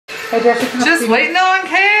Just waiting on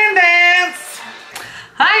Candace.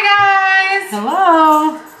 Hi guys.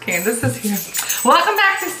 Hello. Candace is here. Welcome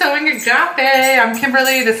back to Sowing Agape. I'm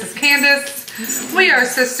Kimberly. This is Candace. We are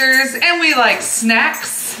sisters and we like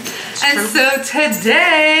snacks. And so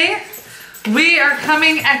today we are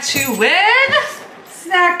coming at you with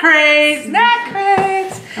Snack crates. snack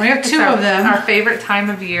crates. We have two of them. Our favorite time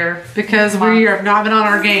of year because we have not been on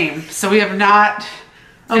our game. So we have not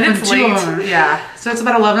opened two of them. Yeah. So it's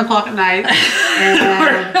about 11 o'clock at night.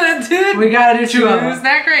 And we gotta do two of them.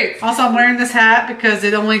 Snack crates. Also, I'm wearing this hat because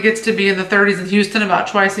it only gets to be in the 30s in Houston about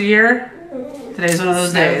twice a year. Today's one of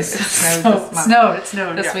those days. It snowed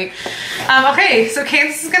this week. Okay, so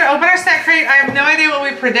Candace is gonna open our snack crate. I have no idea what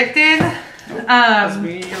we predicted.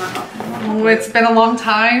 It's been a long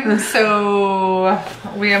time, so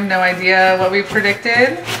we have no idea what we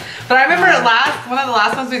predicted. But I remember one of the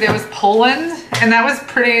last ones we did was Poland, and that was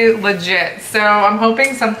pretty legit. So I'm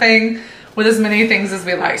hoping something with as many things as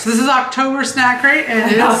we like. So this is October snack crate, and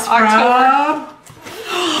it's October.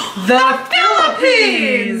 From the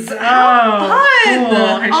Philippines. How fun!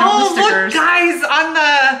 Cool. Hey, show them the Look, stickers. guys,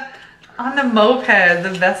 on the moped,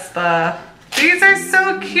 the Vespa. These are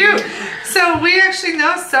so cute. So we actually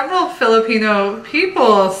know several Filipino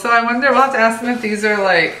people. So I wonder, we'll have to ask them if these are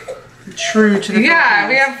like true to the Philippines.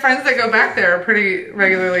 We have friends that go back there pretty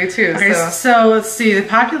regularly too. Okay, so let's see. The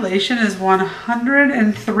population is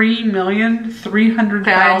 103,300,000.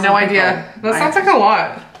 I had no idea. That sounds like a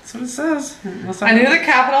lot. That's what it says. I knew the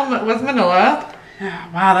capital was Manila.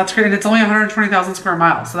 Yeah, wow, that's great. And it's only 120,000 square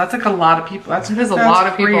miles. So that's like a lot of people. That's a lot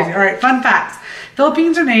of people. All right, fun facts.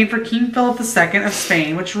 Philippines are named for King Philip II of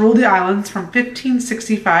Spain, which ruled the islands from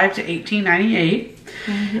 1565 to 1898.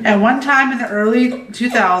 At one time in the early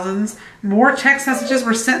 2000s, more text messages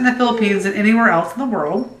were sent in the Philippines than anywhere else in the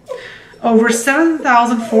world. Over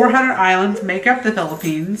 7,400 islands make up the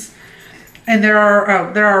Philippines. And there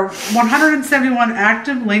are 171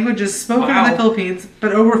 active languages spoken in the Philippines,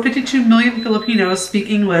 but over 52 million Filipinos speak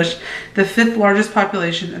English, the 5th largest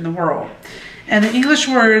population in the world. And the English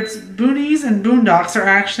words boonies and boondocks are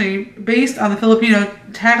actually based on the Filipino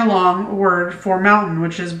tag-along word for mountain,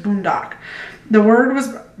 which is boondock. The word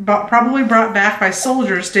was probably brought back by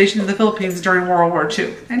soldiers stationed in the Philippines during World War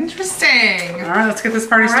II. Interesting. All right, let's get this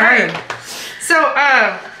party started. So,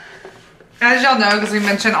 as y'all know, because we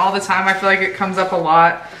mention all the time, I feel like it comes up a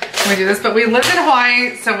lot when we do this, but we lived in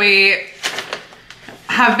Hawaii, so we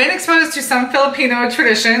have been exposed to some Filipino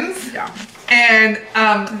traditions and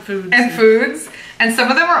foods, and some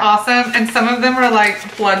of them are awesome, and some of them are like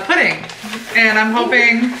blood pudding, and I'm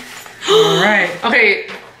hoping... All right. Okay.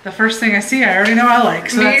 The first thing I see, I already know I like,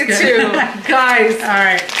 so Me that's good. too. Guys. All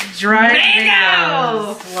right. Dried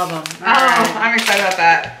mangoes. Love them. I'm excited about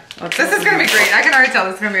that. This is going to be great. I can already tell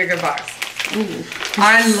this is going to be a good box. Ooh,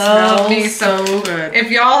 I love these so good.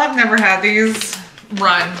 If y'all have never had these,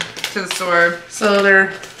 run to the store. So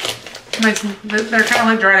they're nice. They're kind of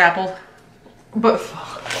like dried apple, but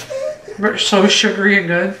so sugary and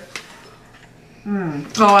good.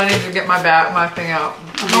 Oh, I need to get my thing out.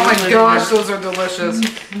 Oh my gosh, those are delicious.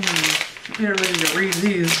 You don't really need to read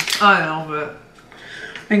these. I know, but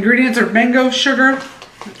ingredients are mango, sugar,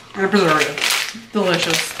 and a preservative.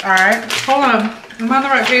 Delicious. All right. Hold on. Am I on the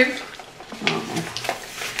right page?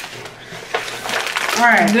 All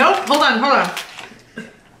right. Nope. Hold on.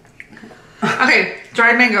 Okay.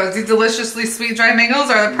 Dried mangoes. These deliciously sweet dried mangoes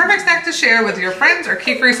are the perfect snack to share with your friends or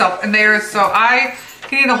keep for yourself. And they are I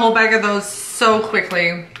can eat a whole bag of those so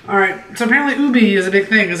quickly. All right. So apparently ubi is a big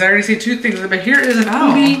thing because I already see two things. But here is an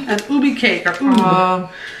ubi cake or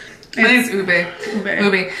I think it's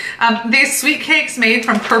ube. These sweet cakes made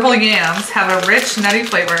from purple yams have a rich, nutty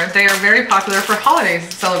flavor. They are very popular for holiday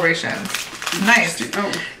celebrations. Nice.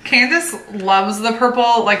 Candace loves the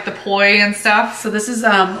purple, like the poi and stuff. So this is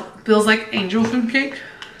feels like angel food cake.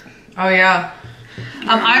 Oh yeah.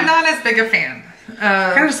 I'm not as big a fan.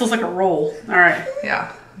 Kind of just looks like a roll. All right.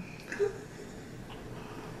 Yeah.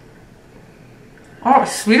 Oh,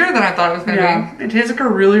 it's sweeter than I thought it was going to be. It tastes like a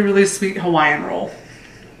really, really sweet Hawaiian roll.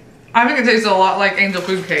 I think it tastes a lot like angel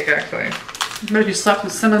food cake, actually. But if you slap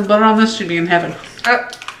some cinnamon butter on this, you'd be in heaven.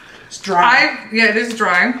 It's dry. Yeah, it is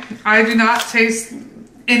dry. I do not taste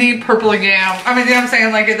any purple yam. I mean, you know what I'm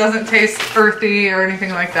saying? Like, it doesn't taste earthy or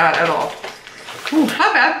anything like that at all. Ooh,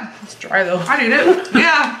 not bad. It's dry, though. I need it.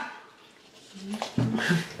 Yeah.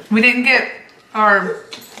 We didn't get our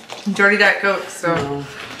dirty Diet Coke, so... No.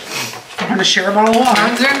 I'm going to share a bottle of water.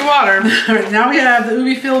 I'm drinking water. All right, now we have the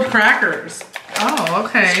ubi-filled crackers. Oh,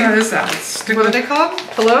 okay. Let's try this out. What are they called?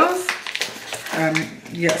 Pillows?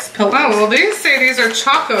 Yes, pillows. Oh, well, these say these are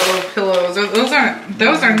choco pillows. Those are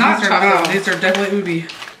not choco. These are definitely ubi.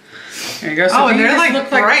 There you go. So Oh, and they're these like look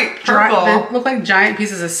bright purple. They look like giant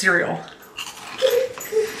pieces of cereal.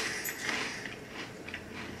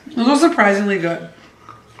 Those are surprisingly good.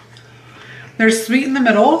 They're sweet in the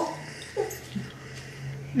middle.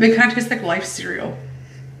 They kind of taste like Life cereal.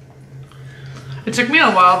 It took me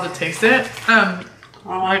a while to taste it. I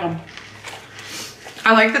don't like them.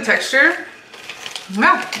 I like the texture.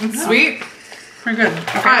 Yeah, it's sweet. Pretty good.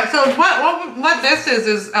 Okay. All right, so what this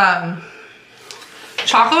is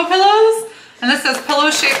chocolate pillows. And this says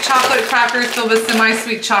pillow-shaped chocolate crackers filled with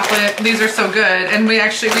semi-sweet chocolate. These are so good. And we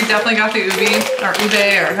definitely got the ube or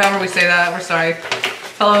however we say that. We're sorry.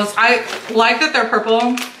 Pillows. I like that they're purple.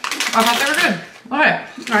 I thought they were good. Okay.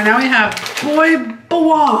 All right, now we have Boy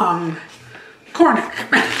Belong. Cornick.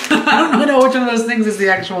 I don't really know which one of those things is the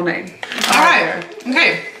actual name. All right.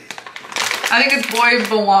 Okay. I think it's Boy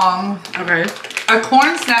Belong. Okay. A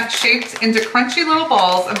corn snack shaped into crunchy little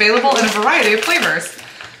balls, available in a variety of flavors.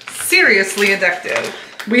 Seriously addictive.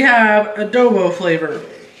 We have adobo flavor.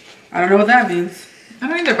 I don't know what that means. I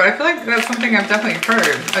don't either, but I feel like that's something I've definitely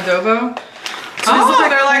heard. Adobo. So oh,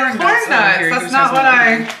 they're like corn nuts. That's not what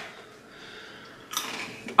I...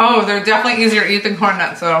 Oh, they're definitely easier to eat than corn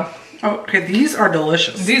nuts, though. Oh, okay, these are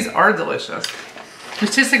delicious. These are delicious.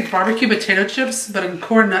 This tastes like barbecue potato chips, but in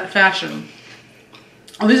corn nut fashion.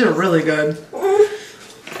 Oh, these are really good.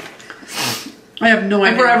 I have no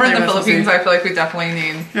idea. If we're ever in the Philippines, I feel like we definitely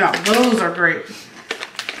need. Yeah, those are great.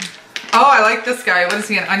 Oh, I like this guy. What is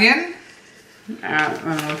he, an onion? I don't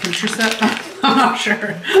know, kimchi set? I'm not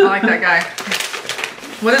sure. I like that guy.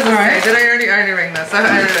 What is this? Right. Did I already ring this? I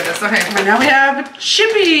already read this. Okay. And now we have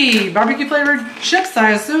Chippy, barbecue flavored chips,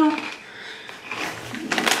 I assume.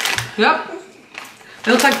 Yep.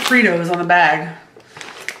 They look like Fritos on the bag.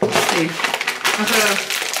 Let's see.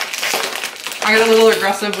 I got a little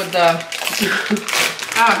aggressive with the...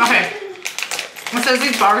 okay. It says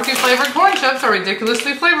these barbecue flavored corn chips are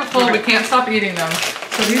ridiculously flavorful. Okay. We can't stop eating them.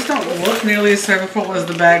 So these don't look nearly as flavorful as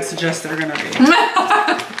the bag suggests they're going to be.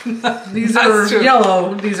 These are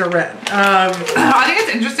yellow. These are red. I think it's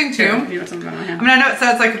interesting too. Yeah, you know something on my hand. I mean, I know it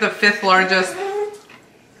says like the 5th largest.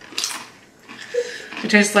 It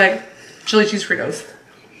tastes like chili cheese Fritos.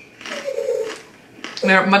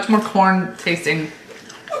 They're much more corn tasting.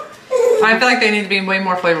 I feel like they need to be way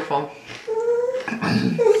more flavorful.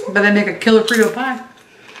 But they make a killer Frito pie.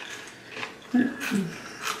 They're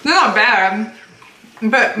not bad.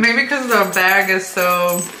 But maybe because the bag is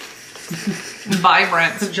so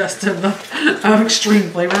vibrant. Suggestive of extreme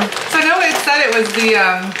flavor. So I know it said it was the...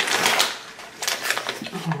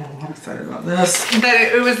 oh, I'm excited about this.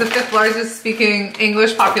 That it was the 5th largest speaking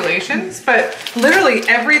English populations. But literally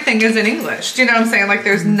everything is in English. Do you know what I'm saying? Like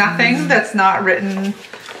there's nothing that's not written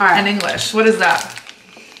in English. What is that?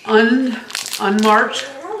 Unmarked.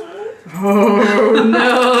 Oh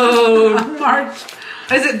no. Unmarked.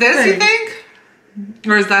 Is it this, you think?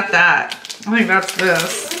 Or is that that? I think that's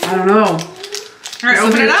this. I don't know. All right,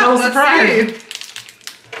 open it up. Let's see.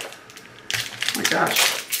 Oh my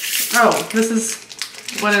gosh. Oh, this is...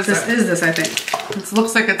 What is this? It? Is this, I think. This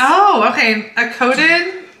looks like it's... Oh, okay. A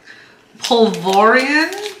coated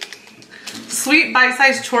Polvorian sweet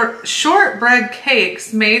bite-sized shortbread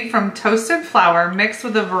cakes made from toasted flour mixed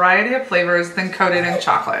with a variety of flavors, then coated in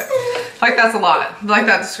chocolate. I like that's a lot. I like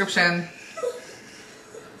that description.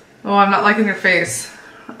 Oh, I'm not liking your face.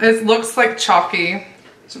 It looks like chalky.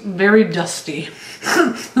 It's very dusty.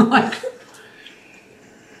 Like,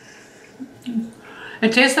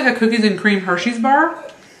 it tastes like a cookies and cream Hershey's bar.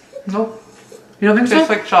 Nope. You don't think so? It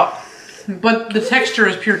tastes like chalk. But the texture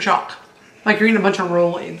is pure chalk. Like you're eating a bunch of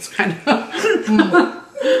Rolaids, kind of.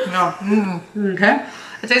 No. Okay.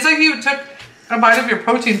 It tastes like you took a bite of your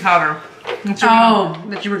protein powder. Oh,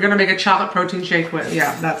 that you were going to make a chocolate protein shake with.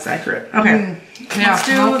 Yeah, that's accurate. Okay. Yeah. Let's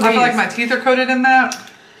do I feel like my teeth are coated in that.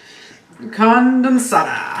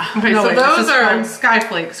 Condensada. Okay, so those are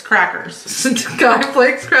Skyflakes crackers.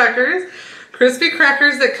 Skyflakes crackers. Crispy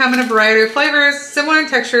crackers that come in a variety of flavors, similar in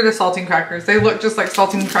texture to saltine crackers. They look just like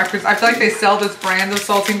saltine crackers. I feel like they sell this brand of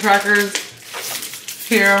saltine crackers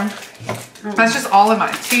here. Oh. That's just all in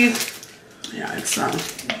my teeth. Yeah, it's I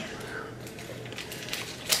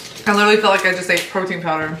literally feel like I just ate protein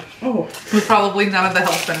powder. Oh. With probably none of the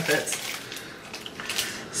health benefits.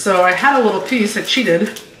 So I had a little piece. I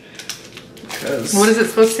cheated. Because what is it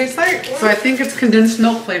supposed to taste like? So I think it's condensed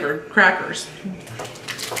milk flavored crackers.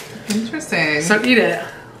 Interesting. So eat it.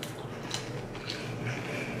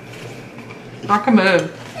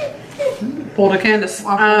 Akamud. Pull to Candace.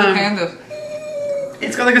 Candace.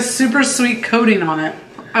 It's got like a super sweet coating on it.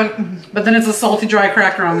 But then it's a salty dry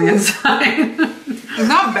cracker on the inside. It's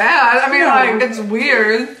not bad. I mean, like, it's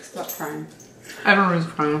weird. Stop crying. Everyone's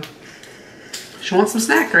crying. She wants some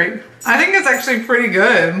snack, right? I think it's actually pretty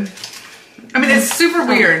good. I mean, it's super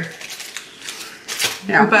weird.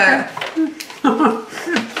 Yeah. But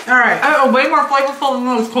all right. way more flavorful than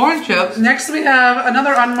those corn chips. Next we have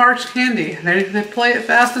another unmarked candy. They play it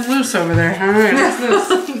fast and loose over there. All right, what's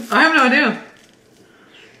this? I have no idea.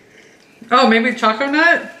 Oh, maybe choco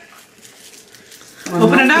nut?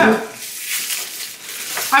 Open it up.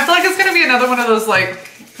 I feel like it's gonna be another one of those like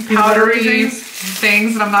powdery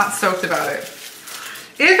things and I'm not stoked about it.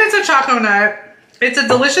 If it's a choco nut, it's a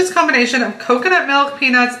delicious combination of coconut milk,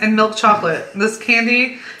 peanuts, and milk chocolate. This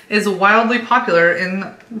candy is wildly popular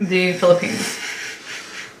in the Philippines.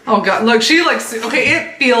 Oh God, look, she likes, okay,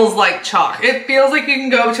 it feels like chalk. It feels like you can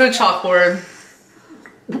go to a chalkboard.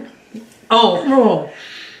 Oh.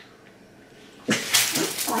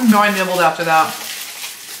 No, I nibbled after that.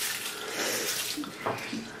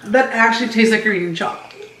 That actually tastes like you're eating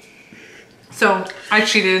chalk. So I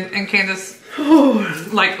cheated and Candace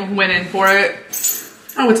like went in for it.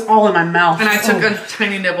 Oh, it's all in my mouth. And I took a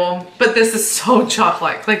tiny nibble, but this is so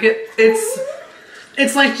chalk-like. Like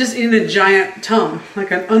it's like just eating a giant tum,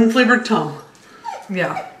 like an unflavored tum.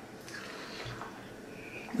 Yeah.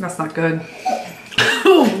 That's not good.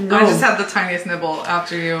 Oh, no. I just had the tiniest nibble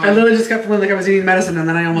after you. I literally just kept feeling like I was eating medicine and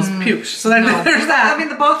then I almost puked. So then there's that. I mean,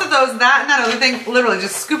 both of those, that and that other thing, literally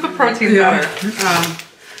just scoop of protein powder.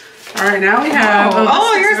 All right, now we have...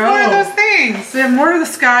 here's one of those things. So we have more of the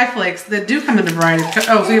Sky Flakes that do come in a variety.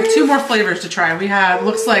 Oh, so we have two more flavors to try. We have,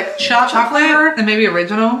 looks like chocolate flavor. And maybe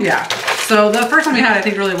original. Yeah. So the first one we had, I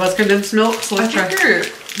think, really was condensed milk. So let's try. You're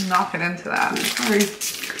knocking into that. Sorry.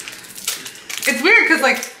 It's weird because,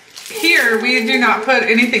 like, here we do not put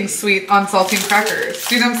anything sweet on saltine crackers.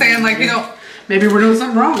 Do you know what I'm saying? Like, we don't... Maybe we're doing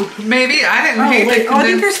something wrong. Maybe. I didn't hate it. Oh, I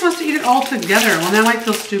think you're supposed to eat it all together. Well, now I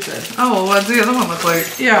feel stupid. Oh, what does the other one look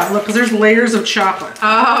like? Yeah, look, because there's layers of chocolate.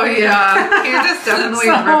 Oh, yeah. Candace definitely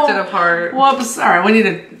ripped it apart. Whoops. All right, we need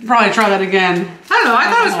to probably try that again. I don't know. I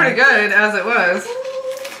thought it was pretty good as it was.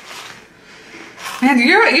 Man,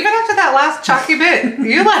 you're even after that last chalky bit,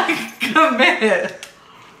 you like commit.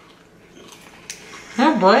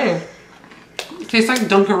 Oh boy. Tastes like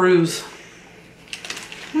Dunkaroos.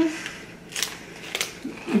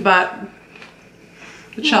 But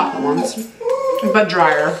the chocolate ones, but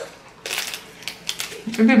drier.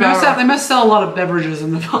 It'd be better. They must sell a lot of beverages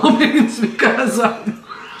in the Philippines because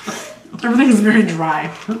everything's very dry.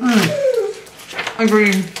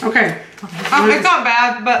 Agreed. Okay. It's not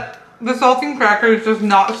bad, but the saltine cracker is just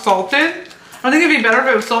not salted. I think it'd be better if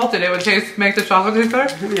it was salted. It would make the chocolate taste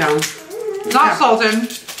better. Yeah. Not salted,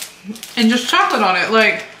 and just chocolate on it,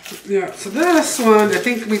 like. Yeah. So this one,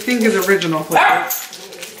 we think is original flavor.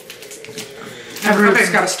 Everyone's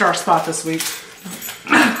got a star spot this week.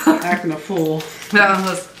 Acting a fool. That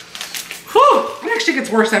was. Whew. It actually gets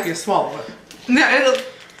worse after you swallow it. Yeah.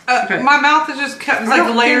 Okay. My mouth is just kept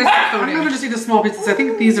like layers of coating. I'm gonna just eat the small pieces. I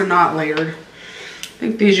think these are not layered. I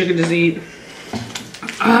think these you can just eat.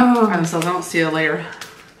 Oh. By themselves. I don't see a layer.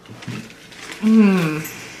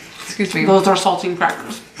 Excuse me. Those are saltine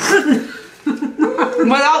crackers.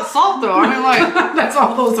 Without salt though. I mean, like that's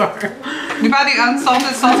all those are. You buy the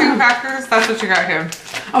unsalted saltine crackers. That's what you got here.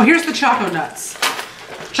 Oh, here's the choco nuts.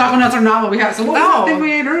 Choco nuts are not what we have. So what was that thing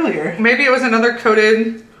we ate earlier? Maybe it was another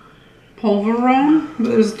coated pulveron,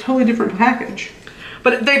 but it was a totally different package.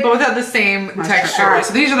 But they both have the same texture. All right,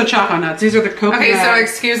 so these are the choco nuts. These are the coconut. Okay, so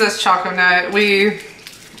excuse us, choco nut. We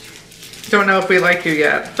don't know if we like you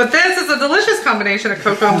yet. But this is a delicious combination of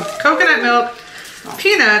coconut milk,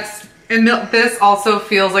 peanuts, and milk. This also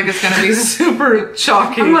feels like it's going to be super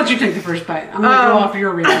chalky. I'm going to let you take the first bite. I'm going to go off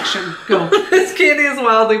your reaction. Go. This candy is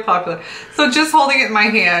wildly popular. So just holding it in my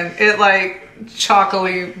hand, it like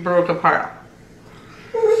chalkily broke apart.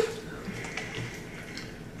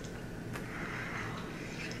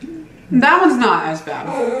 That one's not as bad.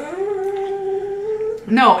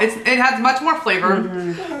 No, it has much more flavor,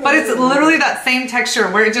 but it's literally that same texture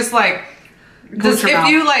where it just like, if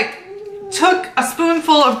you like took a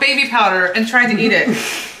spoonful of baby powder and tried to eat it.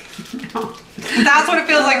 That's what it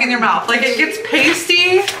feels like in your mouth. Like it gets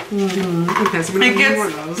pasty. Okay, so we need more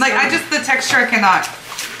of those. Like the texture I cannot.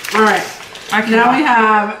 All right. Now we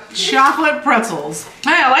have chocolate pretzels.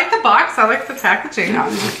 Hey, I like the box. I like the packaging. Yeah,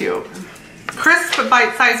 these are cute. Crisp,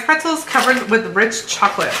 bite-sized pretzels covered with rich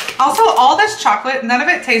chocolate. Also, all this chocolate, none of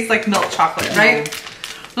it tastes like milk chocolate, right?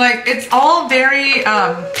 No. Like, it's all very,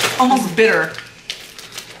 almost bitter.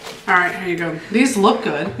 All right, here you go. These look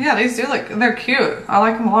good. Yeah, these do look, they're cute. I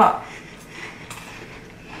like them a lot.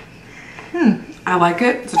 I like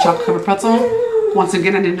it. It's a chocolate-covered pretzel. Once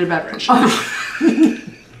again, I needed a beverage.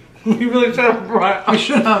 You really should have brought. I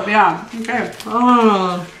should have, yeah. Okay.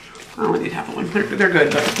 Oh. I only need half of one. They're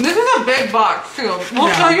good, but This is a big box too.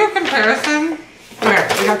 We'll show you a comparison. okay,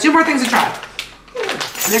 we got 2 more things to try.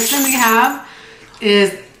 Next thing we have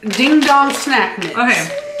is Ding Dong Snack Mix. Okay,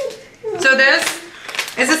 so this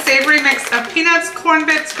is a savory mix of peanuts, corn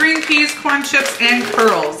bits, green peas, corn chips, and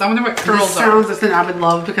curls. I wonder what curls This are. sounds like something I would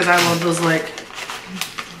love because I love those like.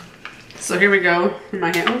 So here we go in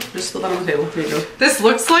my hand. Oh, just spill that on the table. Here you go. This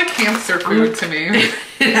looks like hamster food to me.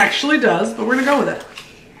 It actually does, but we're gonna go with it.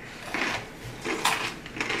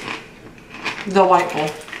 Delightful.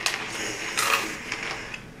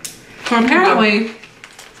 So apparently,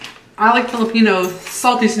 I like Filipino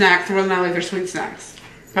salty snacks more than I like their sweet snacks.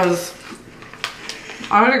 Because,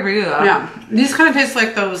 I would agree to that. yeah, these kind of taste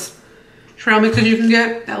like those trail mixes you can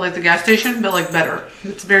get at like the gas station, but like better.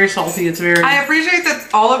 It's very salty. It's very. I appreciate that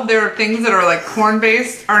all of their things that are like corn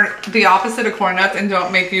based are the opposite of corn nuts and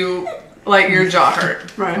don't make you like your jaw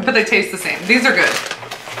hurt. Right. But they taste the same. These are good.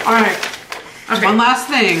 All right. Okay. One last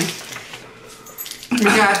thing. We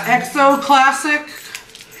got EXO Classic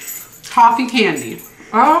Coffee Candy.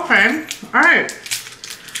 Oh, okay. All right.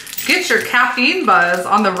 Get your caffeine buzz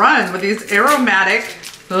on the run with these aromatic,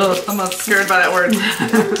 ugh, I'm almost scared by that word,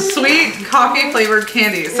 sweet coffee flavored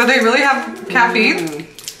candies. So they really have caffeine?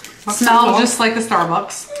 Smell cool. just like a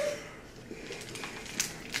Starbucks.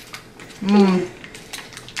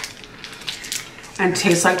 And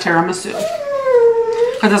tastes like tiramisu.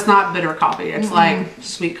 Because it's not bitter coffee. It's like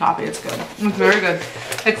sweet coffee. It's good. It's very good.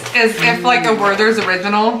 It's as if like a Werther's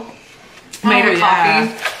original made of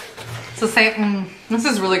coffee. It's the same. This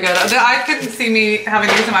is really good. I could see me having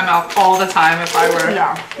these in my mouth all the time if I were.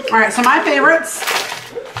 Yeah. All right. So my favorites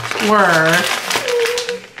were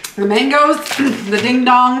the mangoes, the ding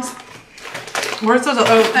dongs, Where's those?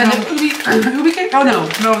 Oh, and no. the ubi cake. Oh no.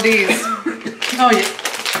 No, these. Oh yeah.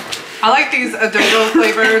 I like these adobo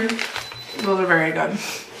flavored. Those are very good.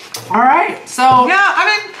 All right. So Yeah, I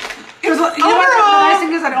mean, it was. You know what? The nice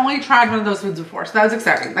thing is I'd only tried one of those foods before, so that was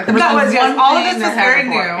exciting. Like that was, yes, all of this is that I had very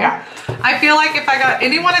before. new. Yeah. I feel like if I got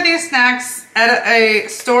any one of these snacks at a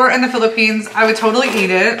store in the Philippines, I would totally eat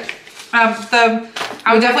it. I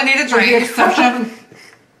would definitely need a With the drink. exception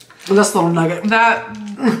of this little nugget. That,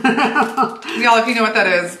 y'all, if you know what that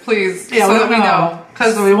is, please, Yeah, so that we know.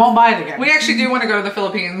 Because we won't buy it again. We actually do want to go to the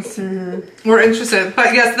Philippines. We're interested.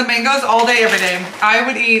 But yes, the mangoes all day, every day. I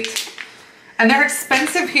would eat. And they're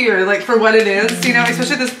expensive here, like for what it is, you know,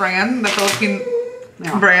 especially this brand, the Philippine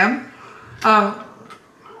brand.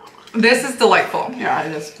 This is delightful. Yeah,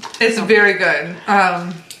 it is. It's very good.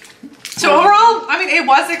 So overall, I mean, it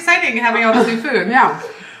was exciting having all this new food. Yeah.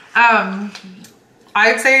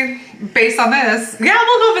 I'd say based on this, yeah,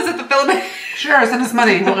 we'll go visit the Philippines. Sure, send us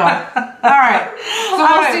money. We'll go. All right. So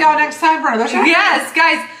we'll see y'all next time for another show. Yes,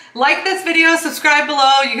 guys, like this video, subscribe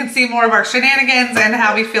below. You can see more of our shenanigans and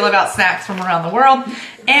how we feel about snacks from around the world.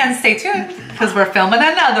 And stay tuned because we're filming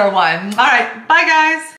another one. All right, bye guys.